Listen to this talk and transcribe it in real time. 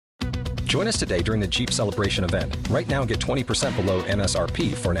Join us today during the Jeep Celebration event. Right now, get 20% below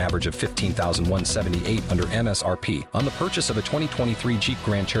MSRP for an average of $15,178 under MSRP on the purchase of a 2023 Jeep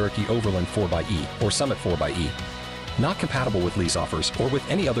Grand Cherokee Overland 4xE or Summit 4xE. Not compatible with lease offers or with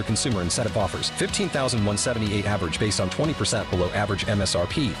any other consumer incentive offers. $15,178 average based on 20% below average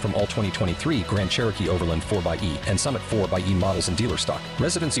MSRP from all 2023 Grand Cherokee Overland 4xE and Summit 4xE models in dealer stock.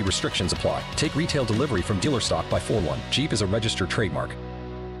 Residency restrictions apply. Take retail delivery from dealer stock by 4/1. Jeep is a registered trademark.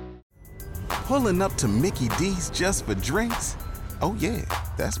 Pulling up to Mickey D's just for drinks? Oh yeah,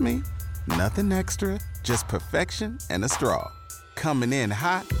 that's me. Nothing extra, just perfection and a straw. Coming in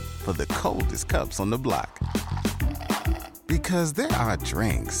hot for the coldest cups on the block. Because there are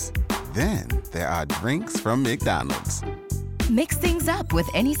drinks. Then there are drinks from McDonald's. Mix things up with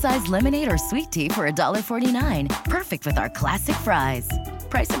any size lemonade or sweet tea for $1.49. Perfect with our classic fries.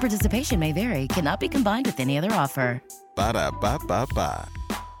 Price and participation may vary. Cannot be combined with any other offer. Ba-da-ba-ba-ba.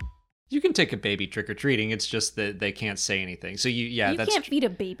 You can take a baby trick-or-treating. It's just that they can't say anything. So you can't feed a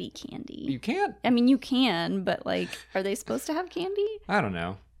baby candy. You can't? I mean, you can, but like, are they supposed to have candy? I don't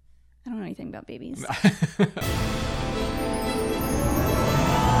know. I don't know anything about babies.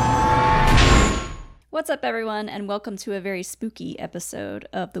 What's up, everyone, and welcome to a very spooky episode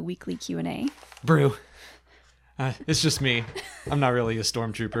of the weekly Q&A. Brew. It's just me. I'm not really a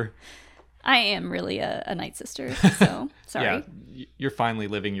stormtrooper. I am really a Night Sister, so sorry. Yeah, you're finally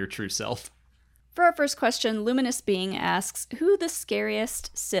living your true self. For our first question, Luminous Being asks, who the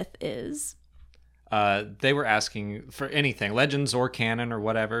scariest Sith is? They were asking for anything, legends or canon or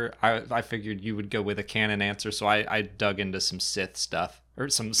whatever. I figured you would go with a canon answer, so I dug into some Sith stuff. Or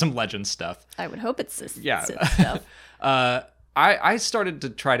some legend stuff. I would hope it's Sith stuff. I started to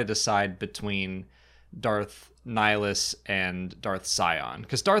try to decide between Darth Nihilus and Darth Sion.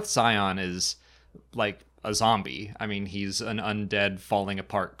 Because Darth Sion is like a zombie. I mean, he's an undead, falling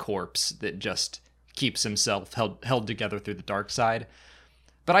apart corpse that just keeps himself held together through the dark side.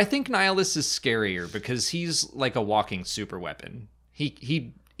 But I think Nihilus is scarier because he's like a walking super weapon.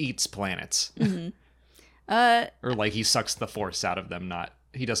 He eats planets. Mm-hmm. Or like he sucks the force out of them,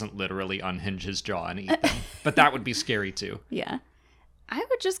 he doesn't literally unhinge his jaw and eat them. But that would be scary too. Yeah. I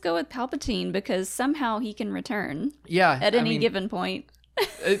would just go with Palpatine because somehow he can return. Yeah. At any given point.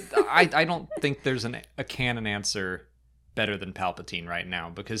 I don't think there's a canon answer better than Palpatine right now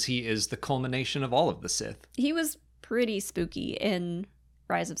because he is the culmination of all of the Sith. He was pretty spooky in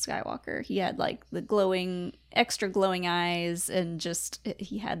Rise of Skywalker. He had like the extra glowing eyes, and just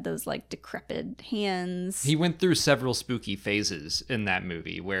he had those like decrepit hands. He went through several spooky phases in that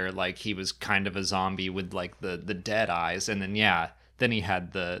movie where like he was kind of a zombie with like the dead eyes, and then he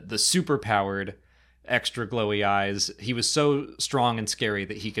had the super powered extra glowy eyes. He was so strong and scary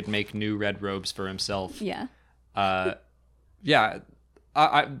that he could make new red robes for himself. Yeah. There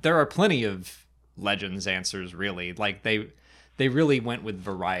are plenty of Legends answers, really. Like they really went with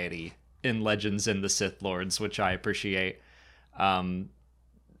variety in Legends and the Sith Lords, which I appreciate. Darth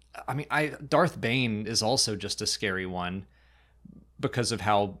Bane is also just a scary one because of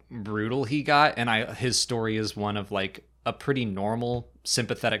how brutal he got, and his story is one of like a pretty normal,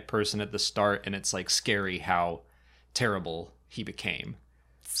 sympathetic person at the start, and it's like scary how terrible he became.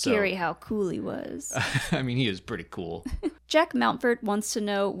 Scary how cool he was. I mean, he is pretty cool. Jack Mountford wants to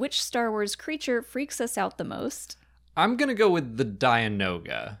know which Star Wars creature freaks us out the most. I'm going to go with the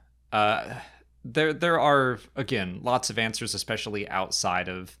Dianoga. There are, again, lots of answers, especially outside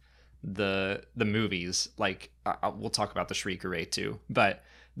of the movies. Like, we'll talk about the Shrieker too. But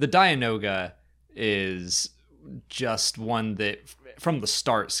the Dianoga is just one that, from the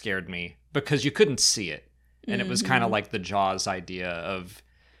start, scared me. Because you couldn't see it. And it was kind of like the Jaws idea of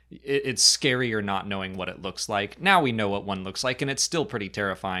it's scarier not knowing what it looks like. Now we know what one looks like, and it's still pretty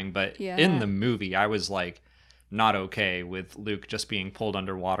terrifying. But in the movie, I was like, not okay with Luke just being pulled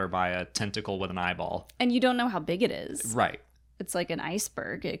underwater by a tentacle with an eyeball. And you don't know how big it is. Right. It's like an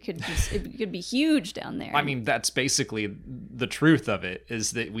iceberg. It could be huge down there. I mean, that's basically the truth of it,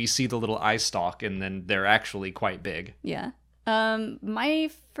 is that we see the little eye stalk and then they're actually quite big. Yeah. My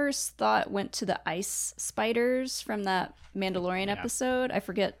first thought went to the ice spiders from that Mandalorian episode. I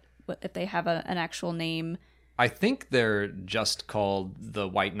forget if they have an actual name. I think they're just called the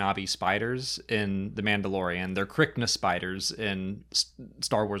white knobby spiders in The Mandalorian. They're Krykna spiders in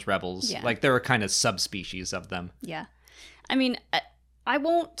Star Wars Rebels. Yeah. Like, they're a kind of subspecies of them. Yeah. I mean, I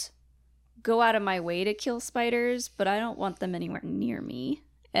won't go out of my way to kill spiders, but I don't want them anywhere near me.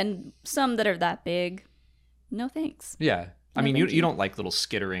 And some that are that big, no thanks. Yeah. I No, mean, thank you don't like little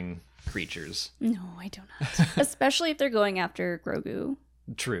skittering creatures. No, I do not. Especially if they're going after Grogu.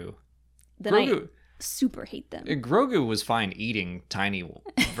 True. Then Grogu, super hate them. Grogu was fine eating tiny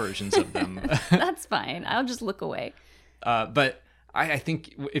versions of them. That's fine. I'll just look away. But I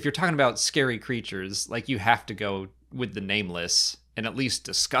think if you're talking about scary creatures, like, you have to go with the nameless and at least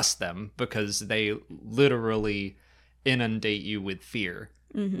discuss them, because they literally inundate you with fear.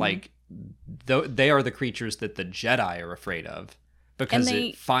 Like, they are the creatures that the Jedi are afraid of, because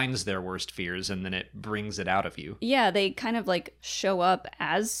it finds their worst fears and then it brings it out of you. Yeah, they kind of like show up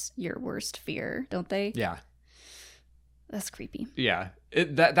as your worst fear, don't they? Yeah. That's creepy. Yeah.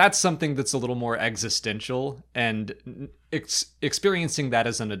 That's something that's a little more existential, and experiencing that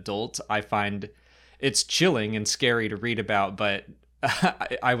as an adult, I find it's chilling and scary to read about, but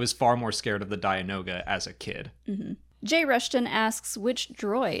I was far more scared of the Dianoga as a kid. Jay Rushton asks, which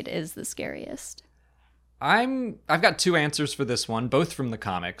droid is the scariest? I've got two answers for this one, both from the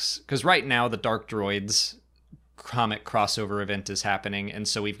comics, because right now the Dark Droids comic crossover event is happening, and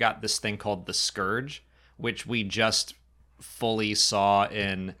so we've got this thing called the Scourge, which we just fully saw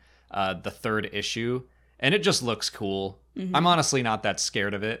in the 3rd issue, and it just looks cool. I'm honestly not that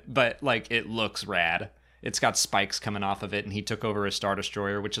scared of it, but like, it looks rad. It's got spikes coming off of it, and he took over a Star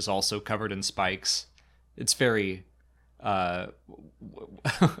Destroyer, which is also covered in spikes. It's very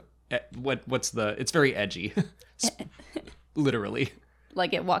it's very edgy. Literally.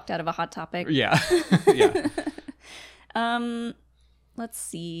 Like it walked out of a Hot Topic. Yeah. Yeah. Let's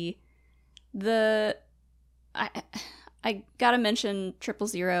see. I gotta mention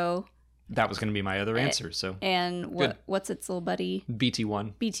 000. That was going to be my other answer. So. And what's its little buddy?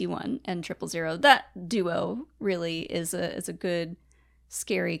 BT1. BT1 and 000. That duo really is a good,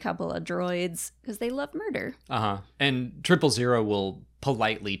 scary couple of droids, because they love murder. And 000 will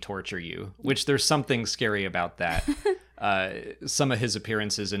politely torture you, which there's something scary about that. Some of his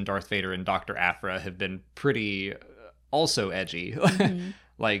appearances in Darth Vader and Dr. Aphra have been pretty also edgy.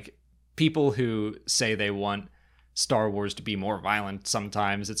 Like, people who say they want Star Wars to be more violent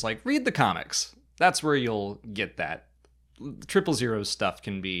sometimes, it's like, read the comics. That's where you'll get that. 000 stuff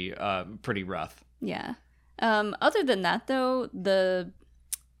can be pretty rough. Yeah. Other than that, though, the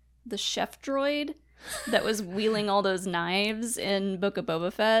chef droid that was wielding all those knives in Book of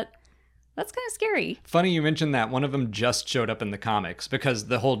Boba Fett, that's kind of scary. Funny you mentioned that. One of them just showed up in the comics, because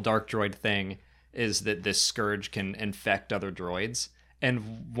the whole dark droid thing is that this scourge can infect other droids.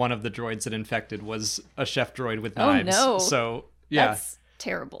 And one of the droids that infected was a chef droid with knives. Oh, no. So, yeah. That's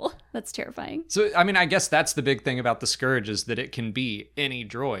terrible. That's terrifying. So, I mean, I guess that's the big thing about the Scourge, is that it can be any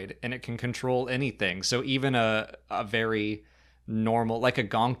droid and it can control anything. So even a very normal, like a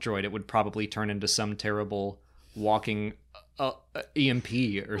gonk droid, it would probably turn into some terrible walking EMP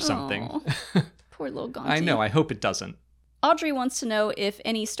or something. Aww. Poor little gonky. I know. I hope it doesn't. Audrey wants to know if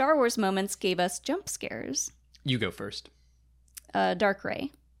any Star Wars moments gave us jump scares. You go first. Dark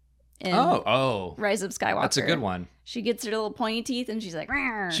Rey. In Rise of Skywalker. That's a good one. She gets her little pointy teeth and she's like,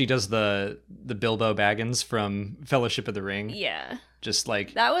 "Rawr." She does the Bilbo Baggins from Fellowship of the Ring. Yeah. Just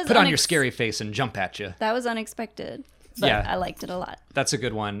like, that was put on your scary face and jump at you. That was unexpected. But yeah. I liked it a lot. That's a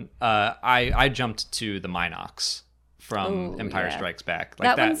good one. I jumped to the Minox from Empire Strikes Back.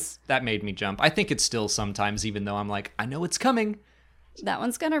 Like that made me jump. I think it's still sometimes, even though I'm like, I know it's coming. That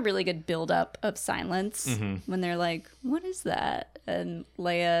one's got a really good build-up of silence when they're like, what is that? And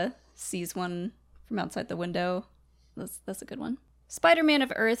Leia sees one from outside the window. That's a good one. Spider-Man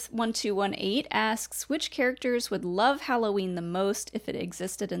of Earth 1218 asks, which characters would love Halloween the most if it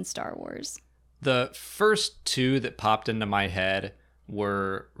existed in Star Wars? The first two that popped into my head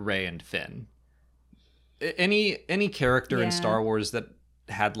were Rey and Finn. Any character in Star Wars that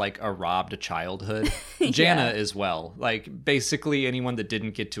had like a robbed childhood. Janna as well. Like basically anyone that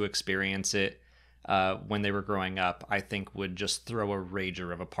didn't get to experience it when they were growing up, I think would just throw a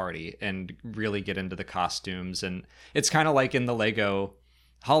rager of a party and really get into the costumes. And it's kind of like in the Lego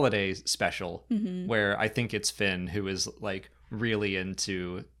holiday special where I think it's Finn who is like really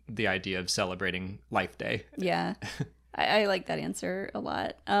into the idea of celebrating Life Day. Yeah. I like that answer a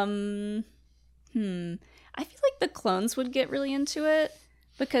lot. I feel like the clones would get really into it.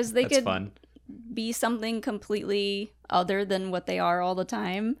 Because they could be something completely other than what they are all the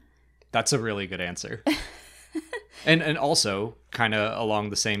time. That's a really good answer. and also kind of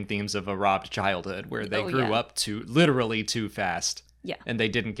along the same themes of a robbed childhood where they grew up literally too fast. Yeah. And they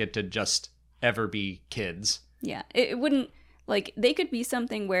didn't get to just ever be kids. Yeah. It wouldn't, like, they could be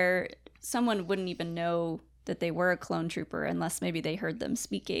something where someone wouldn't even know that they were a clone trooper unless maybe they heard them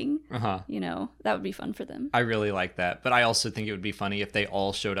speaking. You know, that would be fun for them. I really like that. But I also think it would be funny if they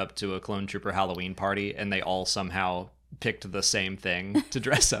all showed up to a clone trooper Halloween party and they all somehow picked the same thing to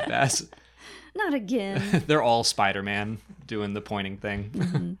dress up as. Not again. They're all Spider-Man doing the pointing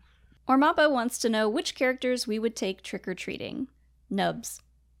thing. Ormapa wants to know which characters we would take trick-or-treating. Nubs.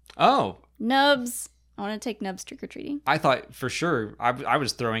 Oh. Nubs. I want to take Nubs trick-or-treating. I thought for sure I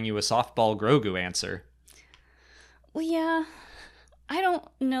was throwing you a softball Grogu answer. Well, yeah. I don't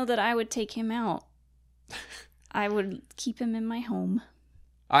know that I would take him out. I would keep him in my home.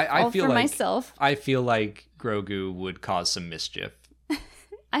 I feel like myself. I feel like Grogu would cause some mischief.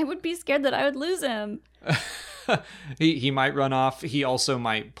 I would be scared that I would lose him. He might run off. He also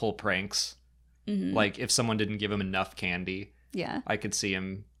might pull pranks. Mm-hmm. Like if someone didn't give him enough candy. Yeah. I could see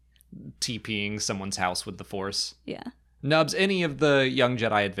him TPing someone's house with the Force. Yeah. Nubs, any of the Young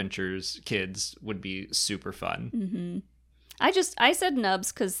Jedi Adventures kids would be super fun. Mm-hmm. I said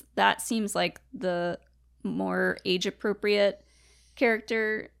Nubs because that seems like the more age-appropriate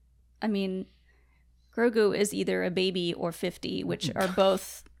character. I mean, Grogu is either a baby or 50, which are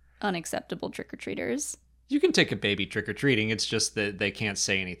both unacceptable trick-or-treaters. You can take a baby trick-or-treating, it's just that they can't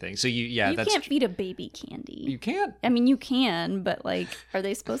say anything. So you can't feed a baby candy. You can't? I mean, you can, but like, are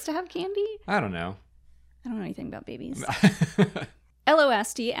they supposed to have candy? I don't know. I don't know anything about babies.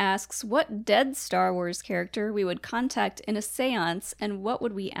 LOST asks what dead Star Wars character we would contact in a seance and what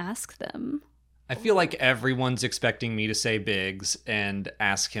would we ask them? I feel like everyone's expecting me to say Biggs and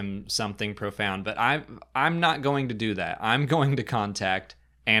ask him something profound, but I'm not going to do that. I'm going to contact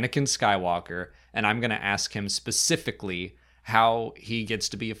Anakin Skywalker, and I'm going to ask him specifically how he gets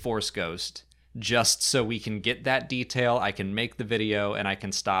to be a Force ghost, just so we can get that detail, I can make the video, and I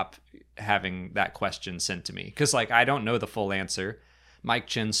can stop having that question sent to me. Because, like, I don't know the full answer. Mike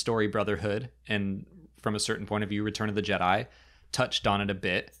Chin's story Brotherhood, and from a certain point of view, Return of the Jedi, touched on it a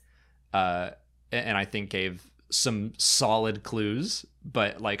bit, and I think gave some solid clues,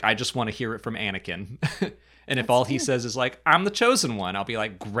 but, like, I just want to hear it from Anakin. And if all he says is, like, I'm the chosen one, I'll be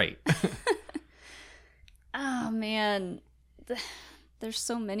like, great. Oh, man. There's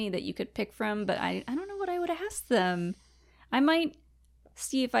so many that you could pick from, but I don't know what I would ask them. I might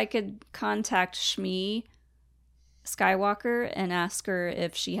see if I could contact Shmi Skywalker and ask her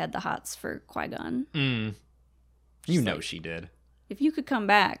if she had the hots for Qui-Gon. You know she did. If you could come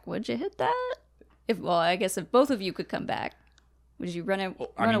back, would you hit that? I guess if both of you could come back, would you run away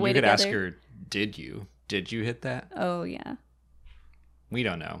together? You could ask her, did you? Did you hit that? Oh, yeah. We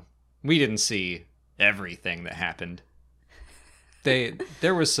don't know. We didn't see everything that happened.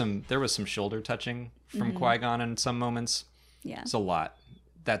 There was some shoulder touching from Qui-Gon in some moments. Yeah. It's a lot.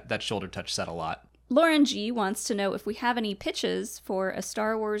 That shoulder touch said a lot. Lauren G wants to know if we have any pitches for a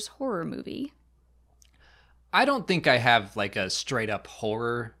Star Wars horror movie. I don't think I have like a straight up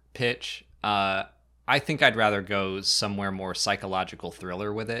horror pitch. I think I'd rather go somewhere more psychological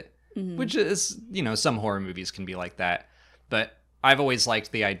thriller with it, which is, some horror movies can be like that. But I've always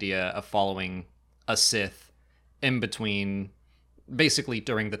liked the idea of following a Sith in between, basically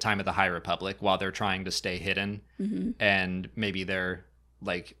during the time of the High Republic, while they're trying to stay hidden, and maybe they're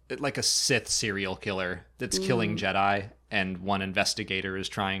like a Sith serial killer that's killing Jedi, and one investigator is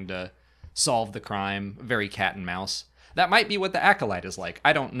trying to solve the crime. Very cat and mouse. That might be what the Acolyte is like.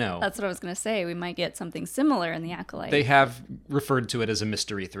 I don't know. That's what I was going to say. We might get something similar in the Acolyte. They have referred to it as a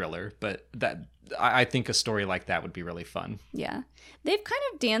mystery thriller, but I think a story like that would be really fun. Yeah. They've kind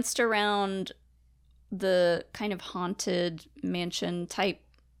of danced around the kind of haunted mansion type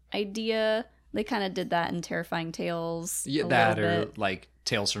idea. They kind of did that in Terrifying Tales. Yeah, that or like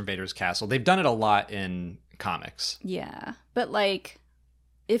Tales from Vader's Castle. They've done it a lot in comics. Yeah. But like,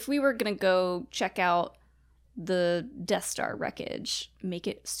 if we were going to go check out the Death Star wreckage, make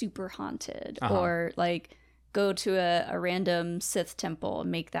it super haunted, or like go to a random Sith temple and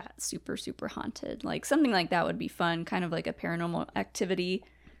make that super, super haunted. Like something like that would be fun, kind of like a Paranormal Activity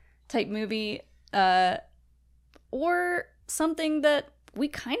type movie. Or something that we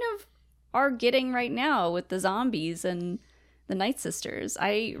kind of are getting right now with the zombies and the Night Sisters.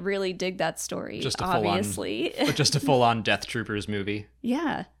 I really dig that story, obviously. Just a full-on Death Troopers movie.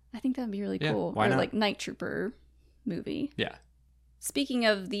 Yeah, I think that'd be really cool. Why not? Or like Night Trooper movie. Yeah. Speaking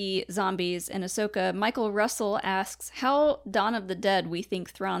of the zombies and Ahsoka, Michael Russell asks how Dawn of the Dead we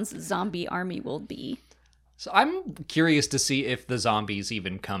think Thrawn's zombie army will be. So I'm curious to see if the zombies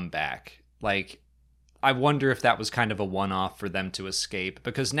even come back. Like, I wonder if that was kind of a one-off for them to escape,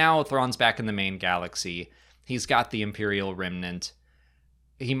 because now Thrawn's back in the main galaxy. He's got the Imperial Remnant.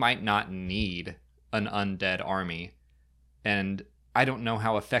 He might not need an undead army. And I don't know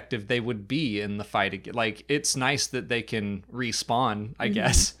how effective they would be in the fight. Like, it's nice that they can respawn, I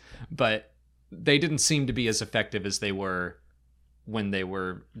guess, but they didn't seem to be as effective as they were when they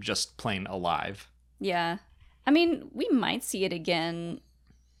were just plain alive. Yeah. I mean, we might see it again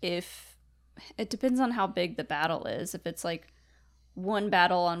if... It depends on how big the battle is. If it's like one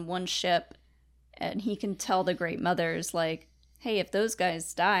battle on one ship, and he can tell the Great Mothers, like, hey, if those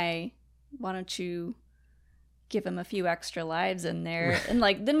guys die, why don't you give him a few extra lives in there? And,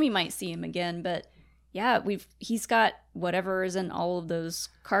 like, then we might see him again. But, yeah, he's got whatever is in all of those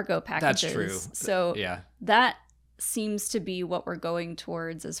cargo packages. That's true. So yeah, that seems to be what we're going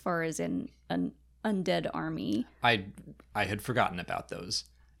towards as far as in an undead army. I had forgotten about those.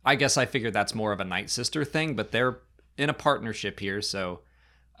 I guess I figured that's more of a Night Sister thing, but they're in a partnership here, so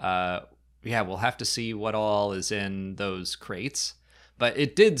yeah, we'll have to see what all is in those crates. But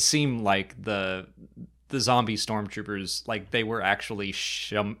it did seem like the zombie stormtroopers, like, they were actually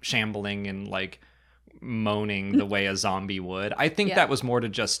shambling and, like, moaning the way a zombie would. I think that was more to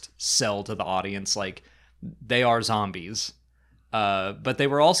just sell to the audience, like, they are zombies. But they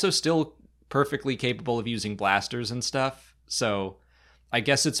were also still perfectly capable of using blasters and stuff, so I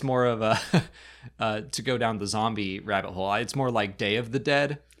guess it's more of a to go down the zombie rabbit hole. It's more like Day of the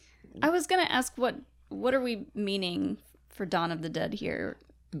Dead. I was gonna ask what are we meaning for Dawn of the Dead here?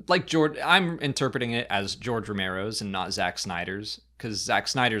 Like I'm interpreting it as George Romero's and not Zack Snyder's, because Zack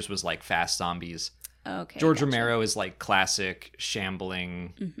Snyder's was like fast zombies. Okay. George Romero is like classic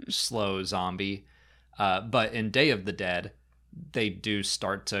shambling, slow zombie. But in Day of the Dead, they do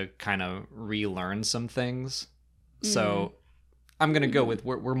start to kind of relearn some things. So I'm going to go with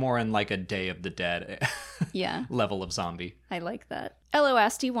we're more in like a Day of the Dead level of zombie. I like that. Elo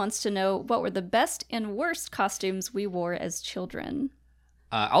Asti wants to know what were the best and worst costumes we wore as children.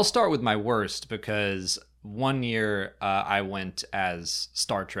 I'll start with my worst because one year I went as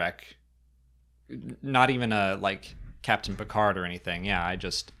Star Trek. Not even like Captain Picard or anything. Yeah,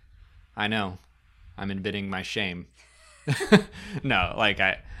 I know. I'm admitting my shame. No, like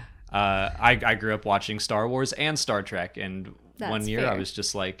I grew up watching Star Wars and Star Trek, and one year I was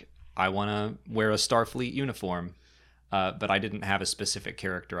just like, I want to wear a Starfleet uniform, but I didn't have a specific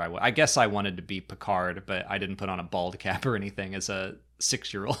character. I guess I wanted to be Picard, but I didn't put on a bald cap or anything as a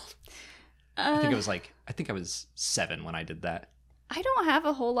 6-year-old. I think I was 7 when I did that. I don't have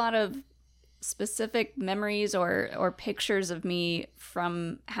a whole lot of specific memories or pictures of me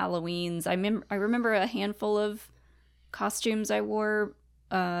from Halloween's. I remember a handful of costumes I wore,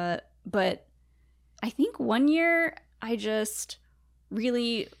 but I think one year I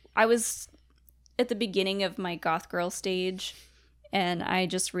was at the beginning of my goth girl stage, and I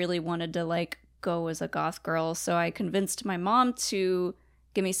just really wanted to like go as a goth girl, so I convinced my mom to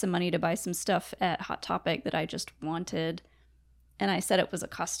give me some money to buy some stuff at Hot Topic that I just wanted. And I said it was a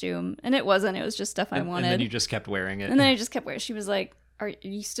costume, and it wasn't. It was just stuff I wanted. And then you just kept wearing it. And then I just kept wearing it. She was like, are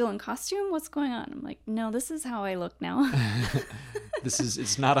you still in costume? What's going on? I'm like, no, this is how I look now.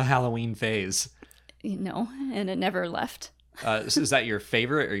 It's not a Halloween phase. No, and it never left. So is that your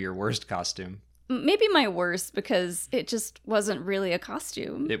favorite or your worst costume? Maybe my worst, because it just wasn't really a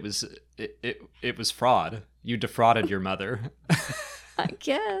costume. It was fraud. You defrauded your mother. I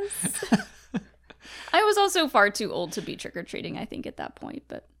guess. I was also far too old to be trick-or-treating, I think, at that point,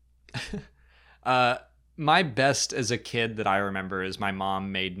 but... My best as a kid that I remember is my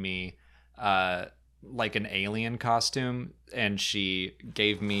mom made me like an alien costume, and she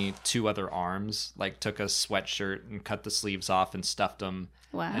gave me 2 other arms, like took a sweatshirt and cut the sleeves off and stuffed them.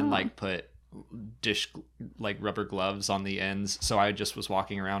 Wow. And like put like rubber gloves on the ends, so I just was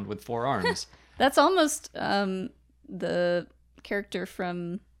walking around with 4 arms. That's almost the character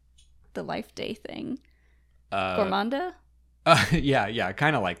from the Life Day thing. Gormanda? Yeah,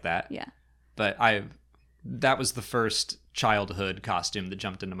 kind of like that. Yeah. But that was the first childhood costume that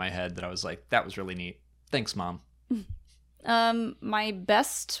jumped into my head that I was like, that was really neat. Thanks, Mom. My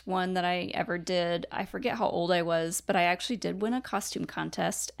best one that I ever did, I forget how old I was, but I actually did win a costume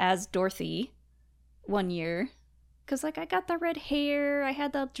contest as Dorothy one year. Because, like, I got the red hair, I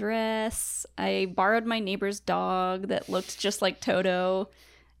had the dress, I borrowed my neighbor's dog that looked just like Toto.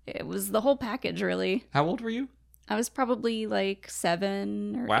 It was the whole package, really. How old were you? I was probably, like,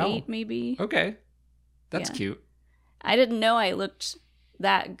 7 or 8, maybe. Okay. That's cute. I didn't know I looked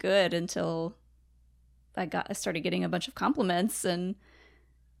that good until I started getting a bunch of compliments, and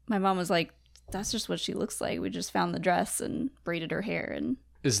my mom was like, that's just what she looks like. We just found the dress and braided her hair, and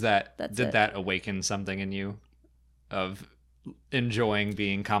did that awaken something in you of enjoying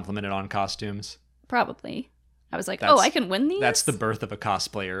being complimented on costumes? Probably. I was like, I can win these? That's the birth of a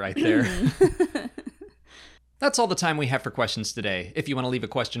cosplayer right there. That's all the time we have for questions today. If you want to leave a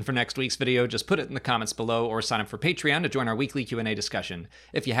question for next week's video, just put it in the comments below or sign up for Patreon to join our weekly Q&A discussion.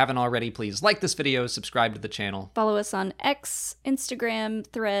 If you haven't already, please like this video, subscribe to the channel. Follow us on X, Instagram,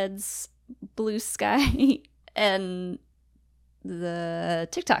 Threads, Blue Sky, and the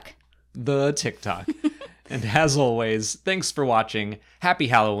TikTok. And as always, thanks for watching, happy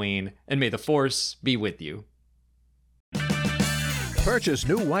Halloween, and may the Force be with you. Purchase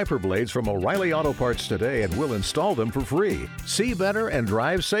new wiper blades from O'Reilly Auto Parts today and we'll install them for free. See better and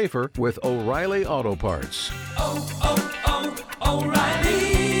drive safer with O'Reilly Auto Parts. O'Reilly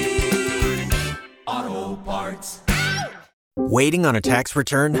Auto Parts. Waiting on a tax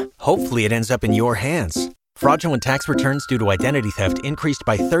return? Hopefully it ends up in your hands. Fraudulent tax returns due to identity theft increased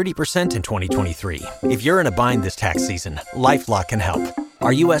by 30% in 2023. If you're in a bind this tax season, LifeLock can help.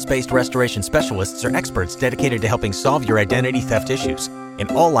 Our U.S.-based restoration specialists are experts dedicated to helping solve your identity theft issues. And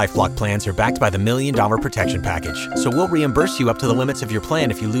all LifeLock plans are backed by the $1 Million Protection Package. So we'll reimburse you up to the limits of your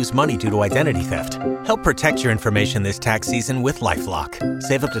plan if you lose money due to identity theft. Help protect your information this tax season with LifeLock.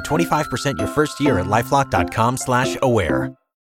 Save up to 25% your first year at LifeLock.com/aware.